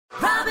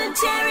Robin,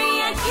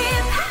 Terry and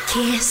Kip.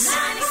 Kiss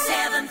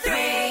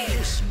 97.3.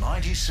 Kiss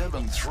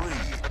 97.3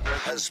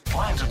 has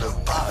planted a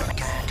bug.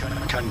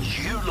 Can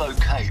you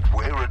locate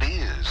where it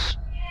is?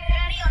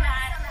 Ready or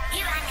not,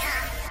 here I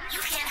come. You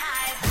can't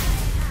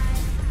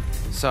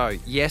hide. So,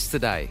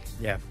 yesterday,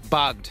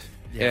 bugged.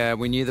 Yeah.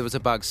 We knew there was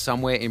a bug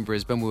somewhere in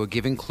Brisbane. We were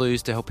giving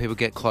clues to help people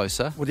get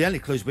closer. Well, the only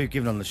clues we've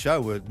given on the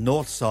show were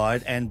North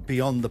Side and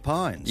Beyond the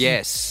Pines.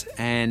 Yes,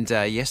 and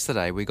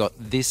yesterday we got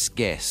this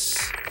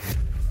guess.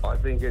 I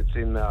think it's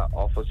in the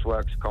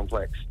Officeworks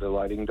complex, the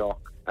loading dock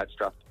at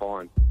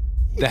Strathpine.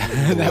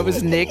 That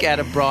was Nick out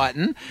of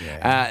Brighton.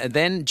 Yeah.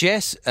 Then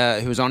Jess,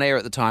 who was on air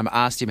at the time,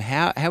 asked him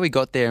how he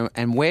got there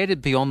and where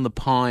did Beyond the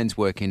Pines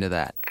work into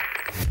that?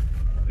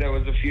 There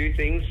was a few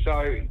things.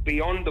 So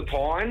Beyond the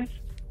Pines,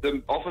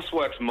 the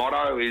Officeworks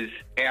motto is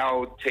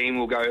our team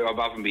will go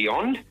above and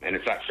beyond, and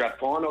it's at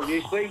Strathpine,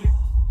 obviously.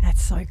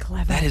 That's so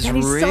clever. That is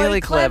really really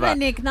clever.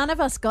 Nick. None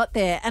of us got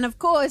there. And of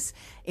course,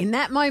 in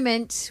that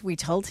moment, we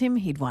told him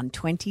he'd won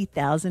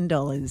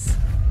 $20,000.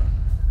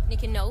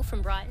 Nick and Noel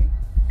from Brighton.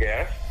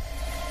 Yeah.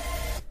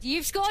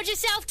 You've scored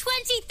yourself $20,000.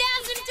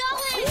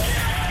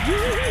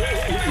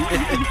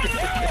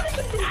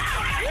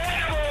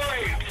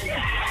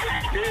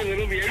 Yeah,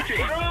 little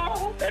beauty.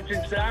 That's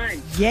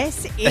insane.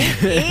 Yes,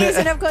 it is.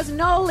 And of course,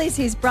 Noel is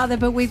his brother,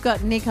 but we've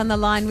got Nick on the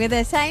line with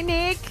us. Hey,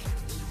 Nick.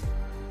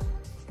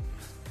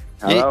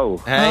 Hello.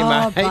 Hey,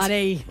 oh, mate.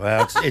 buddy.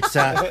 Well, it's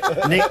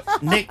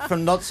Nick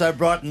from Not So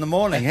Bright in the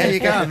Morning. How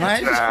you going,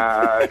 mate?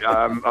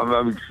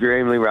 I'm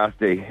extremely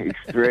rusty.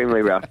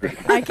 Extremely rusty.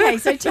 Okay,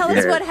 so tell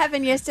us Yeah. what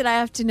happened yesterday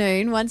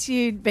afternoon once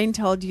you'd been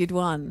told you'd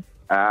won.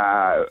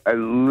 I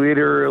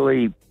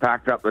literally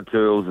packed up the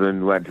tools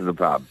and went to the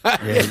pub. Of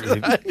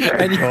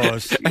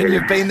course. And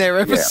you've been there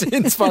ever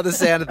since by the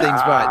sound of things,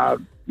 mate.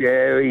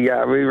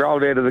 Yeah, we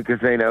rolled out of the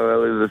casino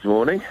earlier this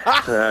morning.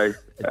 So,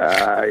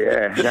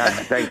 no,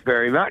 thanks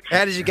very much.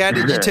 How did you go?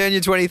 Did you turn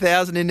your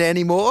 20,000 into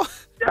any more?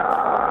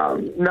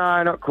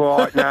 No, not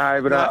quite. No,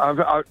 but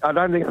I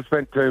don't think I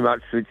spent too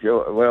much. Which,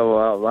 well,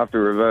 I'll have to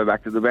revert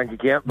back to the bank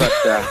account. But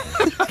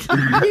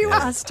You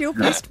are still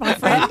pissed, my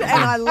friend,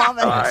 and I love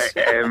it. I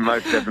am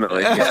most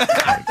definitely.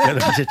 Yeah.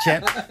 Good on you,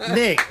 champ.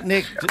 Nick,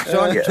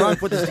 try and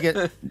put this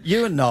together.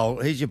 You and Noel,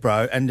 he's your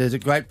bro, and there's a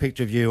great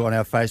picture of you on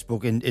our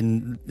Facebook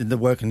in the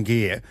working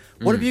gear.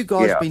 What have you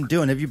guys been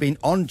doing? Have you been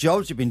on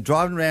jobs? You've been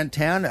driving around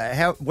town?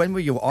 When were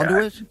you onto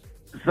it?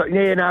 So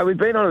we've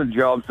been on a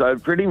job. So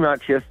pretty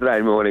much yesterday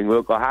morning.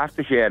 Look, I have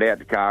to shout out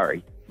to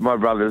Kari, my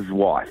brother's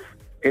wife.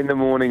 In the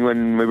morning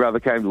when my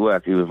brother came to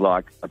work, he was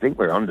like, "I think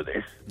we're onto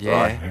this." Yeah.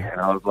 Right? And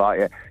I was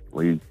like, "Yeah."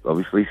 We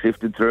obviously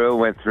sifted through,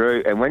 went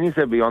through, and when you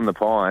said Beyond the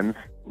Pines,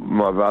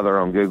 my brother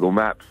on Google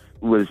Maps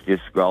was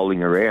just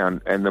scrolling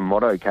around, and the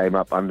motto came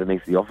up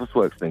underneath the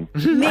Officeworks thing.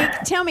 Nick,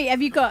 tell me,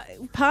 have you got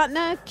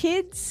partner,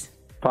 kids?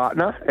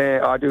 Partner,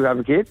 I do have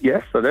a kid.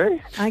 Yes, I do.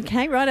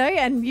 Okay, righto.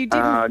 And you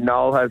didn't...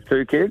 Noel has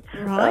 2 kids.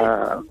 Right.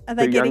 Are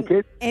they two young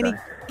getting kids. any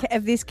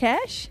of this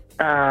cash?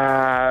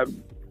 Not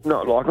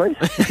likely.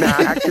 No,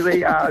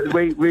 actually,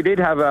 we did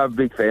have a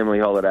big family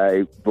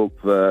holiday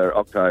booked for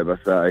October,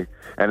 so,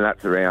 and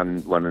that's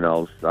around one of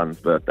Noel's son's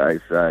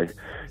birthdays, so,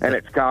 and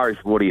it's Kari's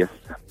 40th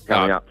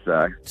coming up,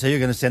 so. So you're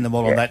going to send them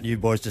all on that, and you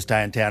boys to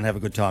stay in town and have a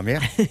good time,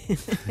 yeah?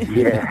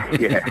 Yeah.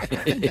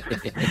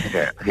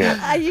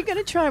 Are you going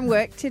to try and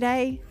work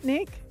today,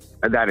 Nick?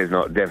 That is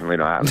definitely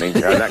not happening.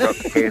 That got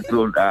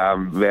cancelled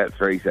about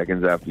 3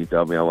 seconds after you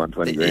told me I won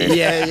 20 grand.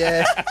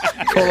 Yeah.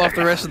 Call off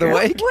the rest of the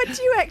week. What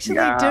do you actually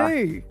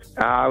do?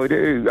 We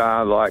do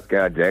like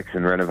decks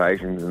and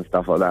renovations and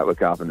stuff like that with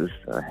carpenters.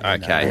 So.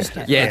 Okay.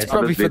 Yeah, it's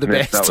probably for the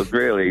best. That was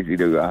real easy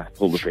to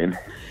pull the pin.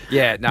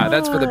 Yeah, no,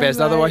 that's for the best.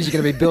 Otherwise, you're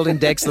going to be building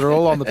decks that are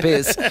all on the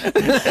piss.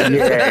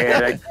 Yeah,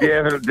 they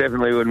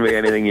definitely wouldn't be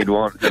anything you'd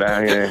want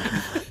today.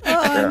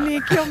 Oh,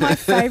 Nick, you're my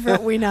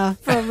favourite winner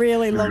for a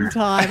really long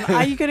time.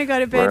 Are you going to go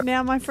to bed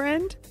now, my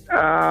friend?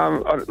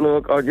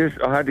 Look, I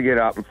had to get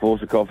up and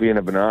force a coffee and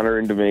a banana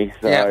into me.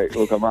 So,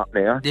 Look, I'm up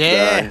now.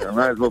 Yeah. So I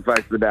might as well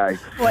face the day.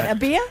 What, a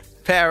beer?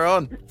 Power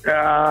on.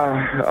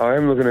 I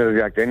am looking at a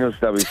Jack Daniel's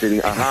stubby sitting,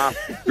 a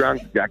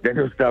half-drunk Jack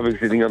Daniel's stubby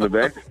sitting on the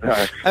bench.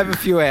 So. Have a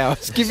few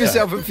hours. Give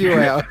yourself a few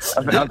hours.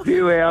 A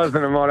few hours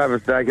and I might have a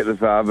steak at the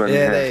pub. And,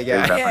 there you go.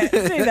 Yeah,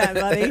 do that,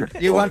 buddy.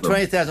 You won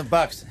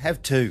 $20,000.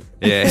 Have 2.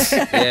 Yes.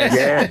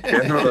 Yeah,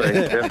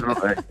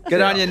 definitely.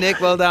 Good on you, Nick.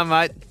 Well done,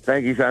 mate.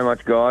 Thank you so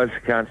much, guys.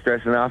 Can't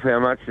stress enough how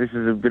much this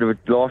is a bit of a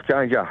life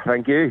changer.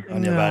 Thank you.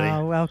 On you, buddy.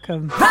 Oh,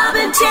 welcome.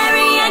 Robin,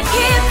 Terry and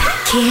Kip.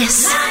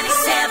 Kiss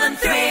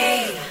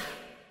 97.3.